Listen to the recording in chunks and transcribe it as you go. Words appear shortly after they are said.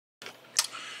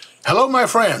Hello, my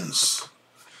friends.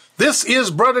 This is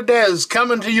Brother Des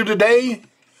coming to you today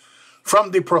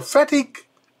from the prophetic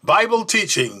Bible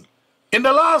teaching. In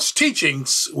the last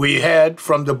teachings we had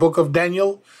from the book of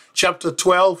Daniel, chapter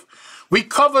 12, we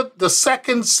covered the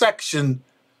second section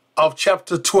of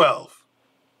chapter 12.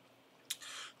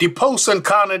 The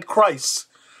post-incarnate Christ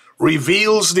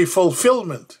reveals the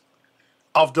fulfillment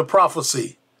of the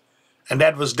prophecy, and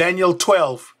that was Daniel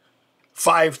 12,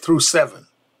 5 through 7.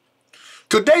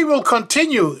 Today we'll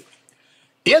continue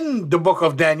in the book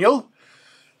of Daniel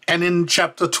and in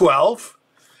chapter 12,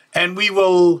 and we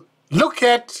will look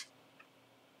at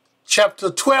chapter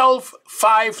 12,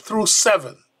 5 through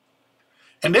 7.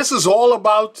 And this is all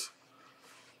about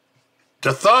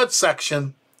the third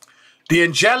section. The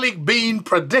angelic being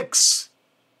predicts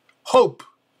hope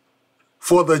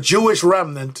for the Jewish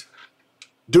remnant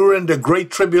during the Great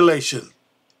Tribulation.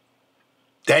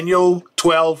 Daniel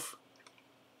 12,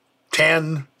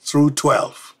 10 through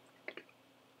 12.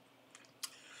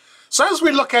 So as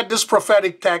we look at this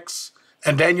prophetic text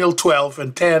in Daniel 12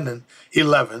 and 10 and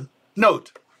 11,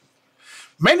 note,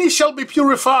 many shall be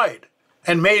purified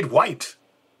and made white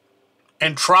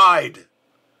and tried,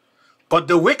 but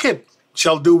the wicked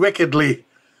shall do wickedly,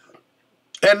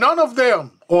 and none of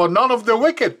them, or none of the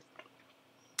wicked,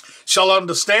 shall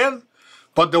understand,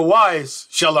 but the wise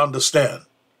shall understand.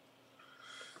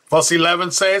 Verse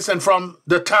 11 says, and from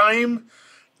the time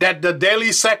that the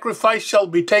daily sacrifice shall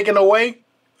be taken away,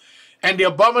 and the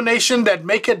abomination that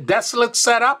maketh desolate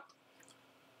set up,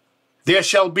 there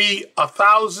shall be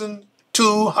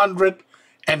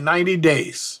 1,290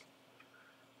 days.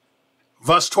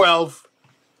 Verse 12,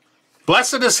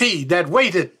 blessed is he that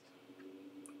waiteth,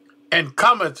 and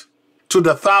cometh to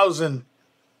the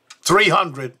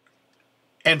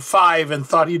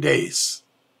 1,330 days.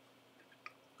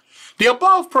 The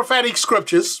above prophetic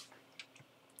scriptures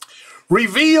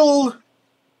reveal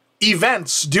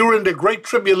events during the Great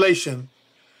Tribulation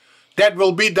that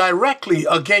will be directly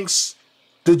against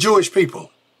the Jewish people.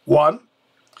 One,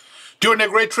 during the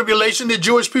Great Tribulation, the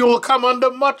Jewish people will come under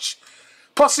much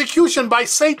persecution by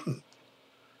Satan.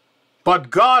 But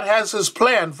God has his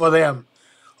plan for them.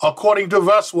 According to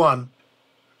verse 1,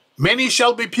 many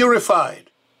shall be purified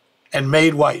and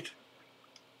made white.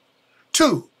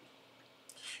 2,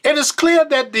 it is clear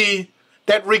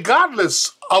that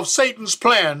regardless of Satan's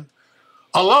plan,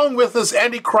 along with his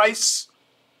antichrist,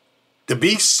 the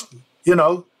beast,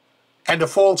 and the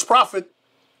false prophet,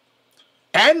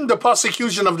 and the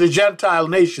persecution of the Gentile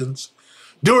nations,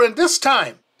 during this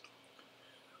time,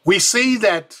 we see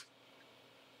that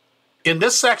in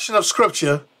this section of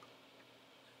Scripture,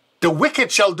 the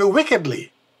wicked shall do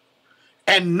wickedly,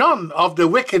 and none of the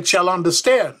wicked shall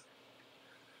understand,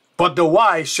 but the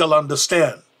wise shall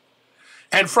understand.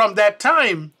 And from that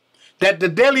time, that the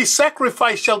daily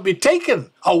sacrifice shall be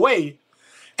taken away,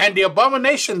 and the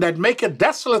abomination that maketh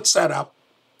desolate set up,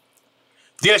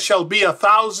 there shall be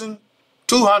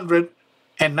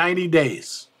 1,290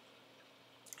 days.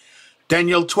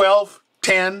 Daniel 12,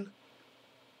 10,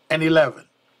 and 11.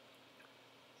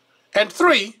 And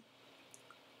 3,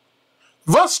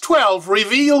 verse 12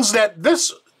 reveals that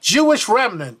this Jewish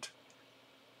remnant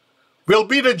will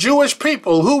be the Jewish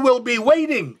people who will be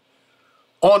waiting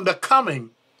on the coming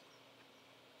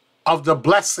of the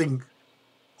blessing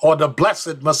or the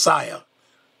blessed Messiah,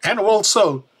 and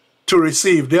also to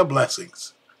receive their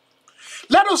blessings.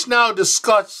 Let us now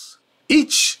discuss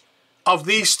each of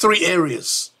these 3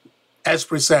 areas as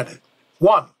presented.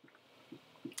 1,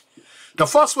 the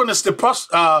first one is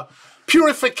the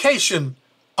purification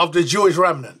of the Jewish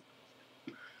remnant.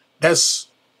 That's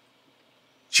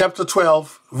chapter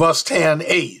 12, verse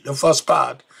 10a, the first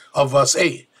part of verse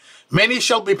a. Many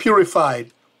shall be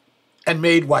purified and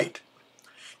made white.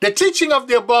 The teaching of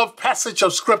the above passage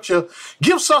of Scripture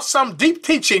gives us some deep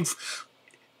teaching.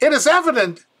 It is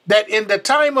evident that in the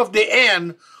time of the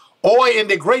end, or in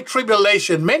the Great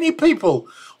Tribulation, many people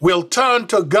will turn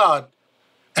to God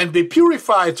and be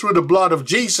purified through the blood of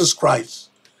Jesus Christ,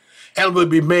 and will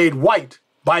be made white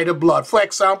by the blood. For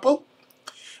example,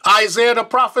 Isaiah the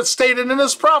prophet stated in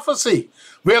his prophecy,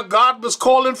 where God was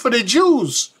calling for the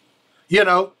Jews,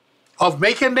 of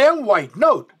making them white.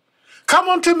 Note, come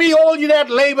unto me, all you that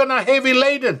labor and are heavy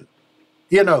laden.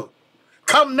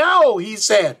 Come now, he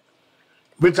said.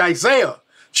 With Isaiah,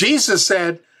 Jesus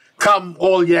said, come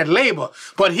all you that labor.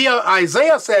 But here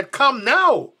Isaiah said, come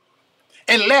now,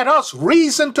 and let us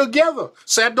reason together,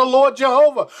 said the Lord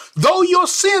Jehovah. Though your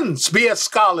sins be as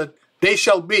scarlet, they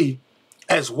shall be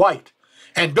as white.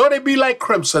 And though they be like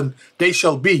crimson, they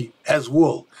shall be as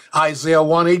wool. Isaiah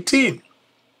 1:18.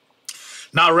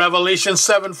 Now Revelation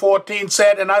 7:14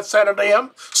 said, and I said unto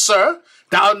him, Sir,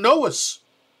 thou knowest.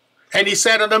 And he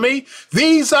said unto me,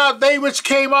 these are they which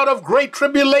came out of great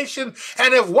tribulation,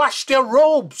 and have washed their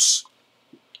robes,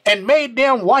 and made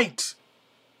them white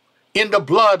in the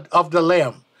blood of the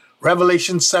Lamb.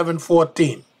 Revelation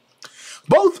 7:14.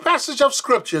 Both passages of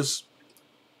scriptures,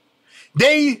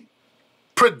 they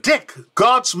predict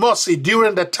God's mercy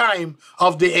during the time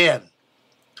of the end.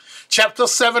 Chapter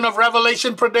 7 of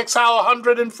Revelation predicts how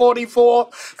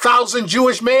 144,000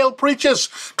 Jewish male preachers,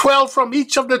 12 from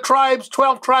each of the tribes,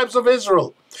 12 tribes of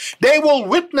Israel, they will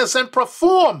witness and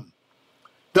perform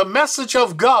the message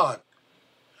of God,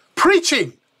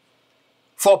 preaching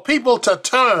for people to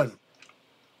turn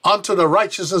unto the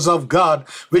righteousness of God,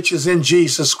 which is in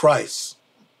Jesus Christ.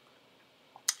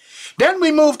 Then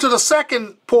we move to the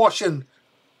second portion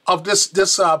of this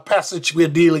passage we're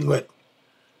dealing with.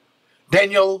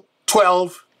 Daniel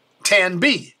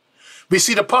 12:10b. We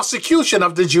see the persecution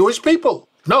of the Jewish people.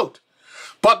 Note,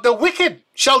 but the wicked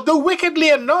shall do wickedly,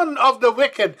 and none of the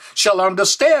wicked shall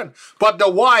understand, but the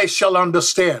wise shall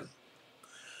understand.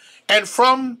 And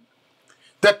from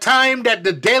the time that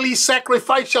the daily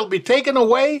sacrifice shall be taken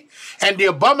away, and the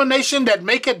abomination that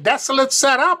maketh desolate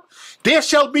set up, there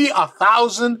shall be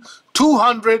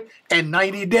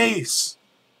 1,290 days.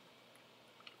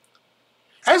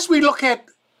 As we look at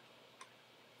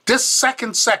this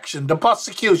second section, the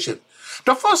persecution,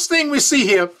 the first thing we see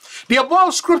here, the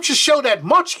above scriptures show that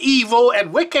much evil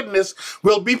and wickedness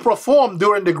will be performed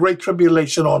during the Great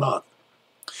Tribulation on earth.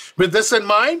 With this in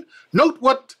mind, note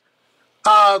what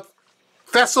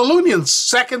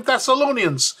Second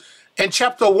Thessalonians in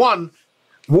chapter 1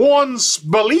 warns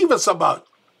believers about.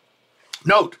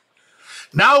 Note,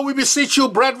 now we beseech you,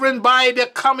 brethren, by the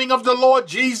coming of the Lord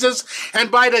Jesus,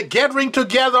 and by the gathering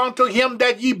together unto him,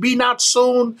 that ye be not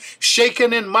soon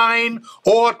shaken in mind,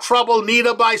 or troubled,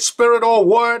 neither by spirit or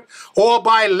word, or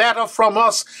by letter from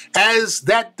us, as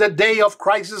that the day of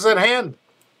Christ is at hand.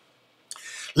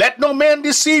 Let no man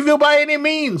deceive you by any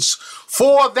means,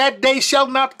 for that day shall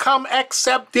not come,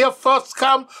 except there first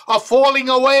come a falling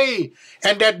away,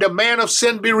 and that the man of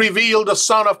sin be revealed, the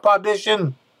son of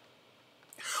perdition,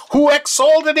 who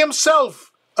exalted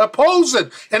himself,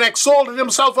 opposed and exalted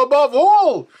himself above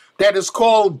all that is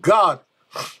called God,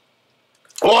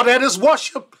 or that is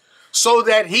worshipped, so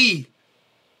that he,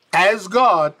 as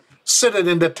God, sitteth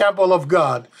in the temple of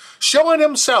God, showing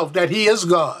himself that he is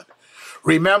God.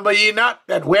 Remember ye not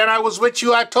that when I was with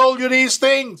you I told you these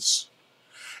things?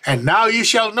 And now ye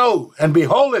shall know, and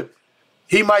behold it,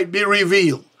 he might be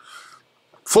revealed.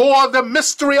 For the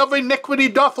mystery of iniquity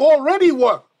doth already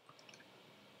work.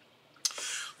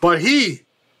 But he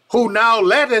who now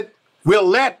letteth will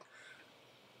let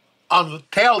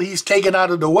until he's taken out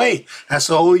of the way. That's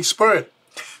the Holy Spirit.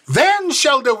 Then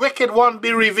shall the wicked one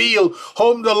be revealed,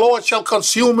 whom the Lord shall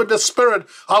consume with the spirit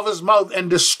of his mouth, and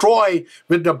destroy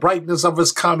with the brightness of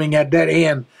his coming at that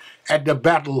end, at the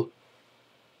battle,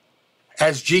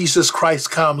 as Jesus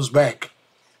Christ comes back.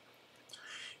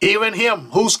 Even him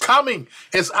whose coming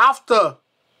is after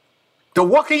the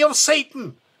working of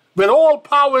Satan, with all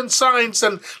power and signs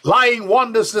and lying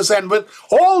wondrousness, and with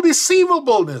all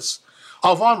deceivableness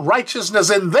of unrighteousness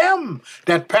in them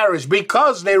that perish,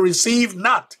 because they receive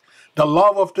not the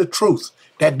love of the truth,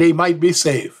 that they might be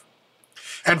saved.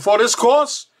 And for this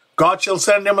cause, God shall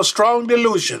send them a strong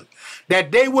delusion,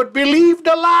 that they would believe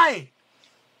the lie,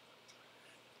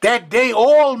 that they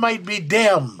all might be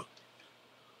damned,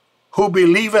 who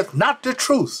believeth not the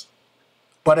truth,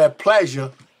 but have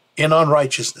pleasure in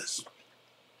unrighteousness.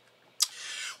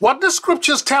 What the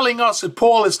scripture is telling us, and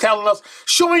Paul is telling us,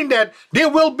 showing that there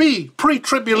will be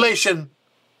pre-tribulation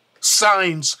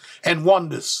signs and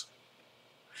wonders.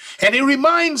 And he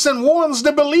reminds and warns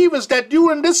the believers that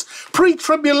during this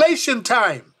pre-tribulation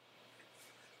time,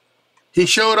 he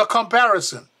showed a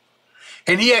comparison,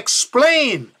 and he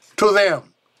explained to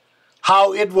them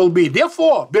how it will be.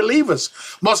 Therefore, believers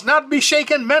must not be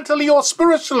shaken mentally or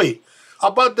spiritually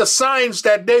about the signs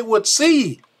that they would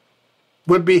see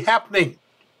would be happening.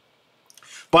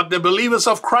 But the believers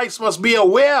of Christ must be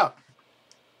aware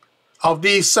of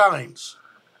these signs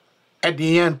at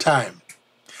the end time.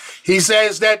 He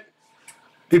says that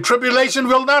the tribulation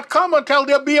will not come until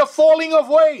there be a falling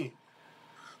away,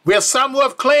 where some who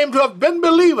have claimed to have been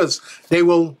believers, they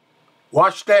will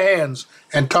wash their hands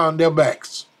and turn their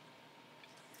backs.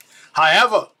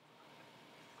 However,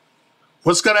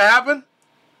 what's going to happen?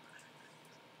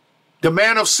 The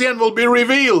man of sin will be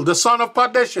revealed, the son of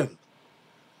perdition.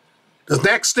 The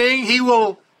next thing, he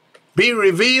will be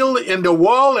revealed in the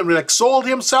world and will exalt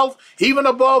himself even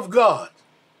above God.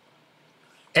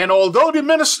 And although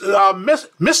the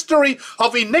mystery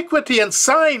of iniquity and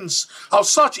signs of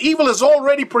such evil is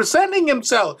already presenting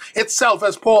itself,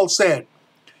 as Paul said,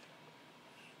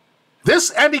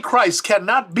 this Antichrist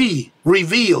cannot be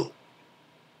revealed.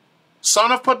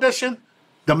 Son of perdition,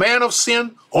 the man of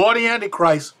sin, or the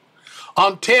Antichrist,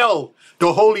 until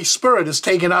the Holy Spirit is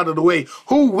taken out of the way,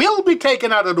 who will be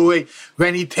taken out of the way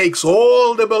when he takes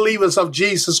all the believers of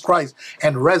Jesus Christ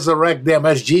and resurrect them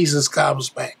as Jesus comes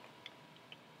back.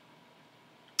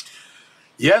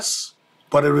 Yes,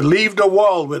 but it will leave the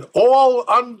world with all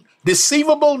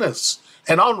undeceivableness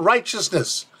and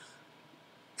unrighteousness,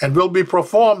 and will be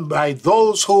performed by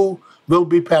those who will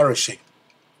be perishing.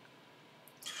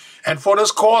 And for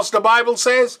this cause, the Bible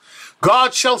says,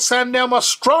 God shall send them a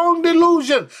strong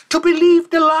delusion to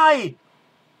believe the lie,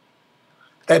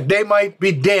 that they might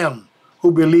be damned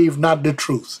who believe not the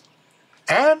truth,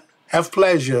 and have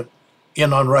pleasure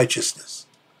in unrighteousness.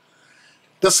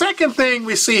 The second thing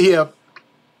we see here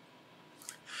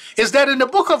is that in the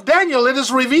book of Daniel, it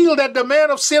is revealed that the man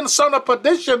of sin, son of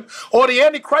perdition, or the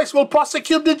Antichrist will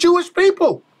persecute the Jewish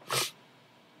people.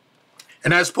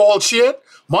 And as Paul shared,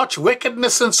 much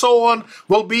wickedness and so on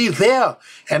will be there.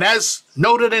 And as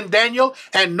noted in Daniel,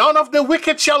 and none of the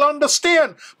wicked shall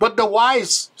understand, but the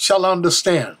wise shall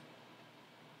understand.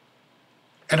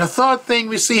 And the third thing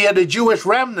we see here, the Jewish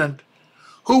remnant,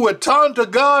 who would turn to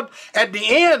God at the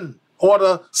end, or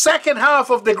the second half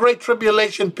of the Great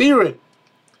Tribulation period.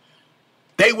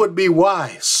 They would be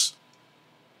wise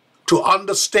to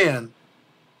understand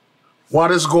what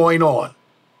is going on.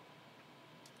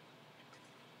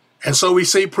 And so we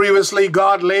see previously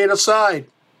God laid aside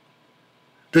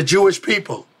the Jewish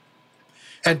people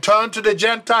and turned to the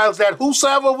Gentiles, that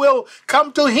whosoever will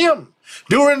come to him.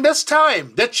 During this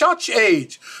time, the church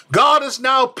age, God is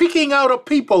now picking out a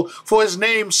people for his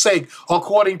name's sake,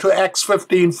 according to Acts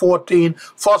 15:14,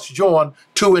 1 John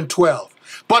 2 and 12.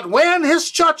 But when his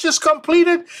church is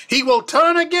completed, he will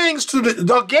turn again to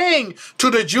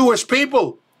the Jewish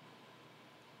people.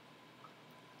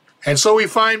 And so we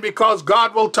find, because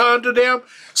God will turn to them,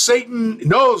 Satan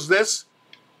knows this,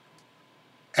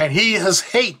 and his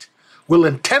hate will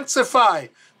intensify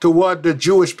toward the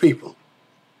Jewish people.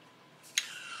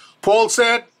 Paul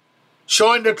said,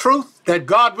 showing the truth that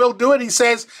God will do it, he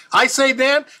says, I say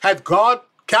then, hath God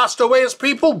cast away his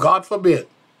people? God forbid.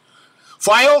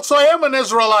 For I also am an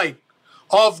Israelite,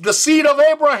 of the seed of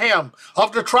Abraham,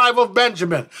 of the tribe of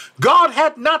Benjamin. God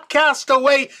had not cast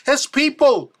away his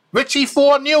people, which he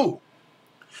foreknew.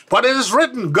 But it is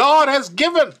written, God has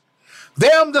given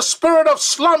them the spirit of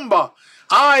slumber,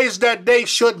 eyes that they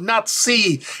should not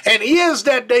see, and ears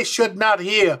that they should not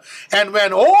hear. And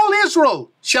when all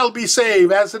Israel shall be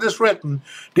saved, as it is written,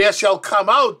 there shall come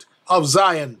out of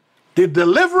Zion the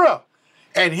deliverer,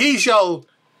 and he shall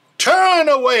turn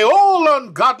away all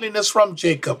ungodliness from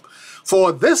Jacob.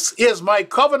 For this is my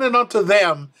covenant unto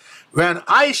them, when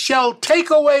I shall take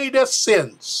away their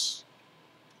sins.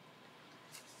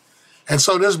 And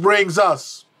so this brings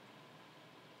us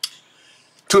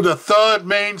to the third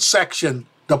main section,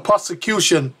 the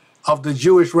persecution of the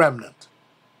Jewish remnant.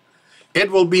 It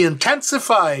will be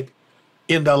intensified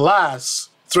in the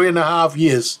last 3.5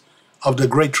 years of the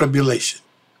Great Tribulation.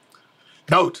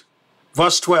 Note,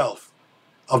 verse 12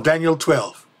 of Daniel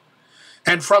 12.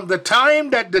 And from the time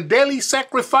that the daily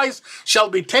sacrifice shall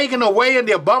be taken away, and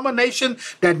the abomination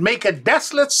that maketh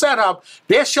desolate set up,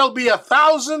 there shall be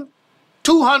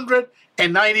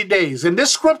 1,290 days. In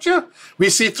this scripture, we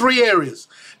see 3 areas.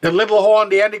 The little horn,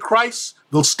 the Antichrist,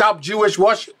 will stop Jewish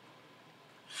worship.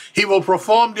 He will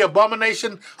perform the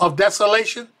abomination of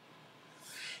desolation.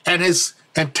 And his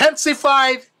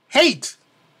intensified hate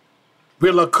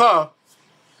will occur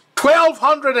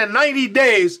 1,290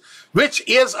 days, which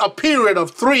is a period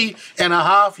of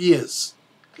 3.5 years.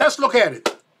 Let's look at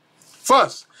it.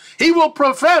 First, he will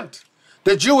prevent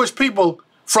the Jewish people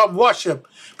from worship,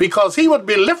 because he would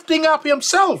be lifting up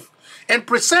himself and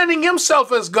presenting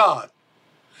himself as God.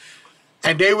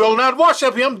 And they will not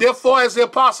worship him. Therefore, as the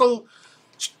apostle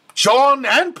John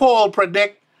and Paul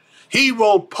predict, he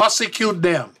will persecute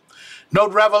them.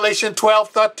 Note Revelation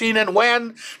 12:13, and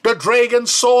when the dragon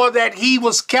saw that he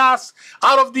was cast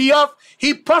out of the earth,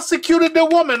 he persecuted the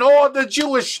woman, or the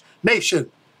Jewish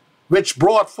nation, which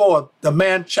brought forth the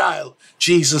man-child,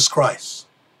 Jesus Christ.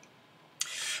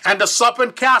 And the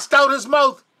serpent cast out his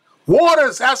mouth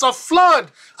waters as a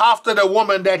flood after the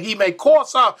woman, that he may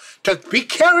cause her to be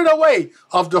carried away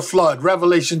of the flood.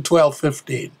 Revelation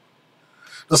 12:15.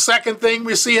 The second thing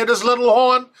we see, this little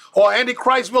horn, or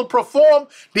Antichrist, will perform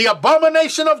the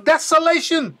abomination of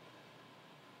desolation.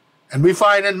 And we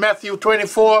find in Matthew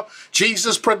 24,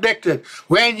 Jesus predicted,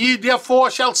 when ye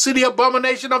therefore shall see the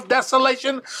abomination of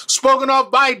desolation spoken of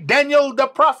by Daniel the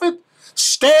prophet,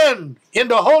 stand in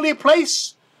the holy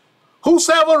place.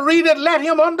 Whosoever readeth, let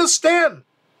him understand.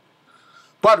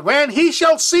 But when he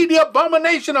shall see the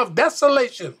abomination of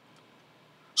desolation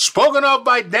spoken of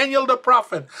by Daniel the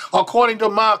prophet, according to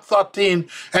Mark 13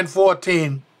 and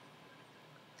 14,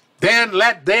 then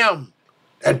let them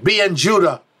that be in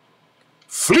Judah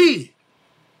flee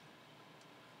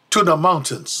to the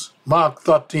mountains. Mark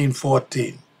 13,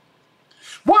 14.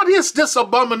 What is this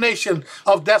abomination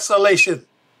of desolation?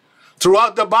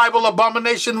 Throughout the Bible,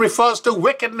 abomination refers to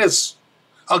wickedness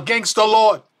against the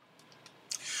Lord.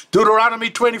 Deuteronomy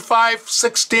 25,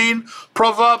 16,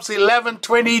 Proverbs 11,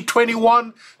 20,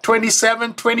 21,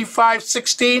 27, 25,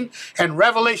 16, and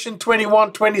Revelation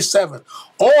 21, 27.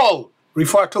 All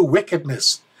refer to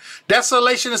wickedness.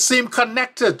 Desolation is seen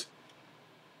connected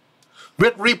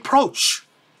with reproach,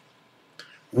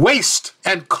 waste,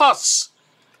 and curse,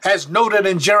 as noted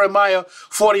in Jeremiah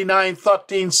 49,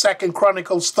 13, 2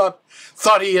 Chronicles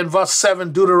 30 and verse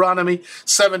 7, Deuteronomy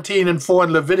 17 and 4,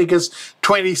 and Leviticus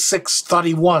 26,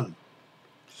 31.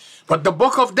 But the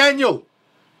book of Daniel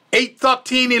 8,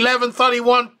 13, 11,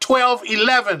 31, 12,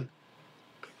 11,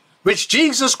 which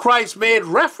Jesus Christ made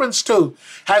reference to,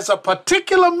 has a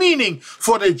particular meaning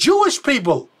for the Jewish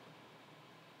people.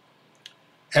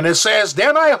 And it says,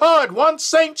 then I heard one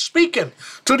saint speaking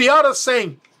to the other,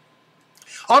 saying,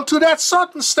 unto that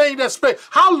certain saint that spake,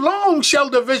 how long shall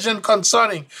the vision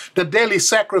concerning the daily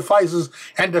sacrifices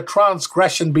and the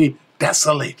transgression be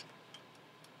desolate?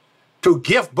 To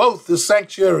give both the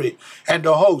sanctuary and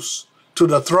the host to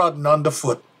the trodden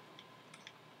underfoot.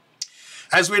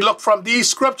 As we look from these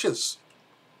scriptures,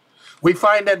 we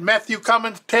find that Matthew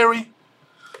commentary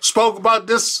spoke about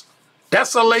this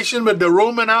desolation with the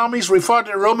Roman armies, referred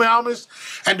to the Roman armies,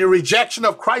 and the rejection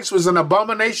of Christ was an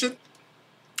abomination.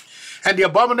 And the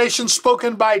abomination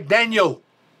spoken by Daniel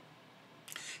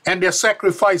and their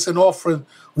sacrifice and offering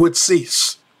would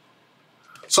cease.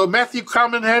 So Matthew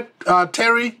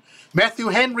commentary, Matthew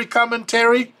Henry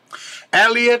commentary,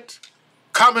 Eliot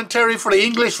commentary for the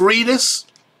English readers,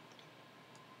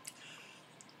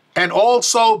 and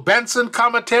also Benson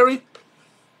commentary,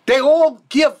 they all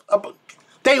give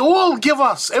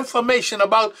us information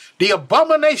about the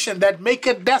abomination that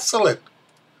maketh desolate,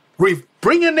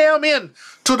 bringing them in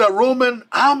to the Roman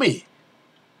army.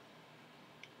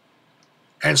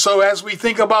 And so as we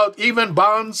think about even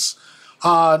Barnes'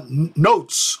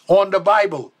 notes on the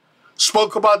Bible,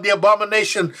 spoke about the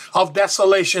abomination of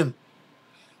desolation,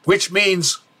 which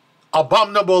means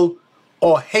abominable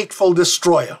or hateful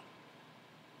destroyer.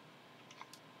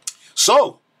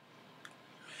 So,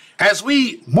 as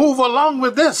we move along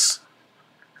with this,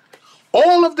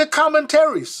 all of the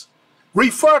commentaries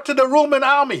refer to the Roman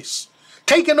armies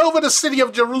taking over the city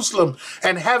of Jerusalem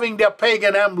and having their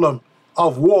pagan emblem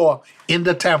of war in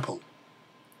the temple.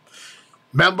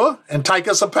 Remember,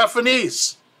 Antiochus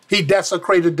Epiphanes, he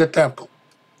desecrated the temple.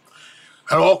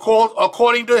 And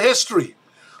according to history,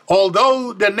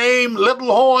 although the name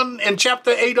Little Horn in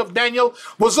chapter 8 of Daniel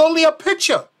was only a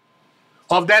picture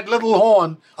of that little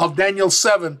horn of Daniel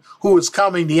 7, who is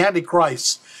coming, the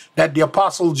Antichrist, that the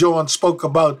Apostle John spoke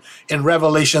about in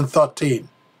Revelation 13.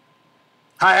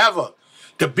 However,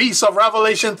 the beast of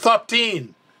Revelation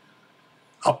 13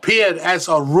 appeared as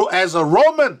a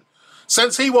Roman,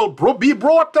 since he will be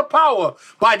brought to power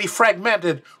by the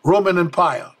fragmented Roman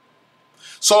Empire.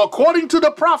 So according to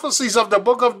the prophecies of the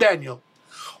book of Daniel,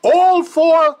 all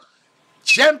four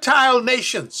Gentile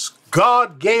nations,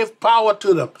 God gave power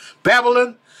to them.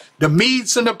 Babylon, the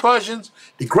Medes and the Persians,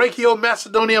 the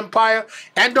Greco-Macedonian Empire,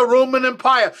 and the Roman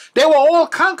Empire. They were all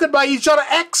conquered by each other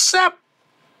except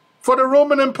for the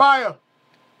Roman Empire.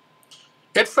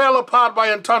 It fell apart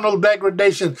by internal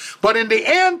degradation. But in the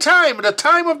end time, the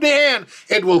time of the end,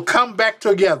 it will come back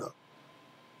together.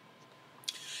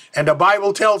 And the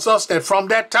Bible tells us that from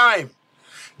that time,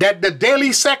 that the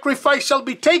daily sacrifice shall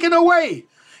be taken away,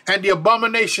 and the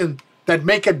abomination that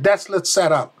maketh desolate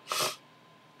set up.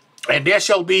 And there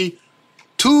shall be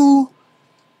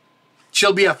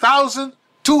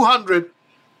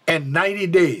 1,290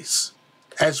 days.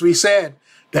 As we said,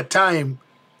 the time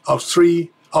of 7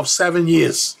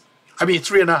 years.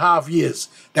 3.5 years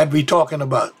that we're talking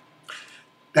about.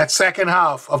 That second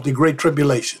half of the Great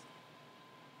Tribulation.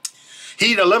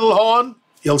 He, the little horn,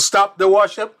 he'll stop the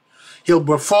worship. He'll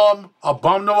perform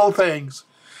abominable things.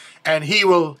 And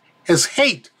his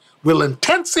hate will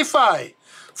intensify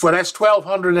for that's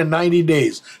 1,290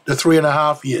 days, the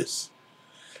 3.5 years.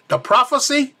 The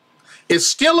prophecy is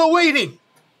still awaiting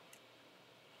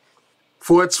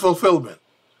for its fulfillment,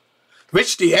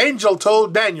 which the angel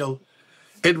told Daniel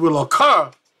it will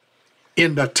occur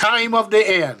in the time of the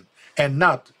end and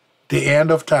not the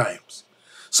end of times.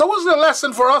 So what's the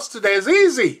lesson for us today? It's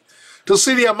easy to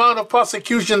see the amount of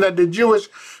persecution that the Jewish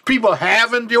people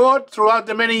have endured throughout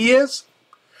the many years.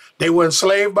 They were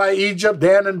enslaved by Egypt,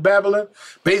 Dan and Babylon,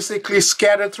 basically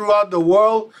scattered throughout the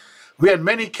world. We in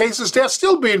many cases, they're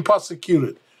still being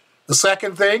persecuted. The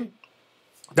second thing,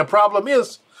 the problem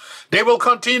is, they will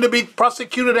continue to be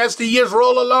persecuted as the years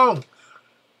roll along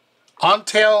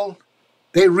until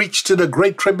they reach to the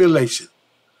Great Tribulation,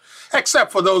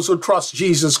 except for those who trust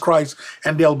Jesus Christ,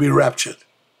 and they'll be raptured.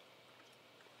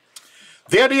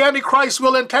 There the Antichrist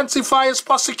will intensify his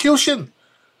persecution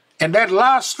in that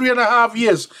last 3.5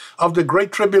 years of the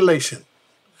Great Tribulation.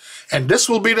 And this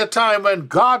will be the time when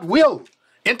God will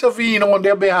intervene on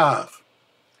their behalf.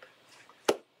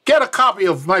 Get a copy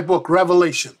of my book,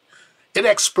 Revelation. It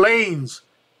explains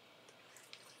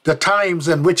the times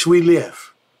in which we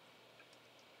live.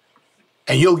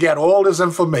 And you'll get all this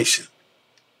information.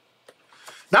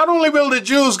 Not only will the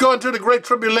Jews go into the Great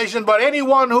Tribulation, but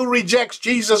anyone who rejects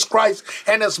Jesus Christ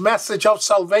and his message of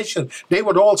salvation, they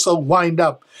would also wind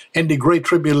up in the Great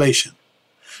Tribulation.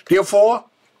 Therefore,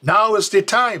 now is the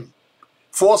time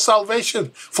for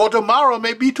salvation, for tomorrow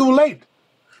may be too late.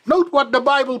 Note what the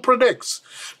Bible predicts.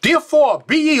 Therefore,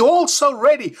 be ye also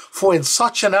ready, for in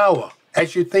such an hour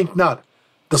as you think not,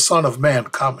 the Son of Man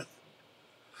cometh.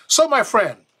 So, my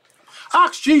friend,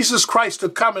 ask Jesus Christ to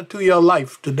come into your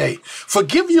life today,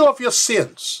 forgive you of your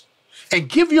sins, and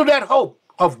give you that hope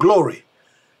of glory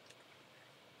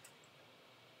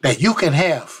that you can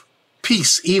have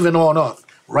peace even on earth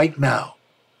right now.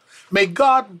 May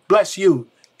God bless you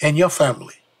and your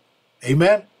family.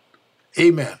 Amen.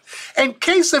 Amen. In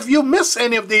case if you miss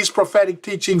any of these prophetic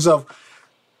teachings of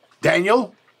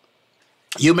Daniel,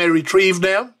 you may retrieve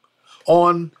them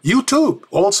on YouTube.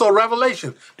 Also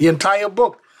Revelation, the entire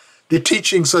book. The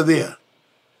teachings are there.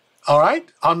 All right?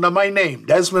 Under my name,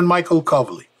 Desmond Michael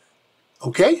Coverly.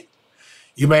 Okay?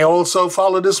 You may also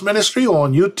follow this ministry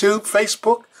on YouTube,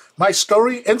 Facebook, My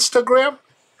Story, Instagram,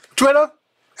 Twitter,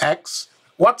 X,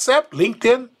 WhatsApp,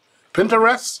 LinkedIn,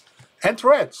 Pinterest, and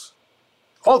Threads.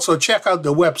 Also, check out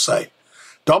the website,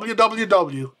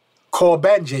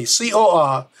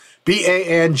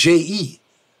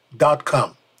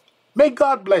 www.corbanje.com. May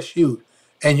God bless you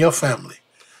and your family.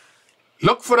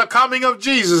 Look for the coming of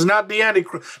Jesus, not the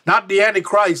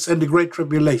Antichrist and the Great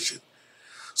Tribulation.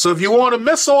 So if you want to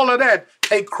miss all of that,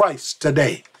 take Christ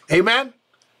today. Amen?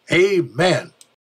 Amen.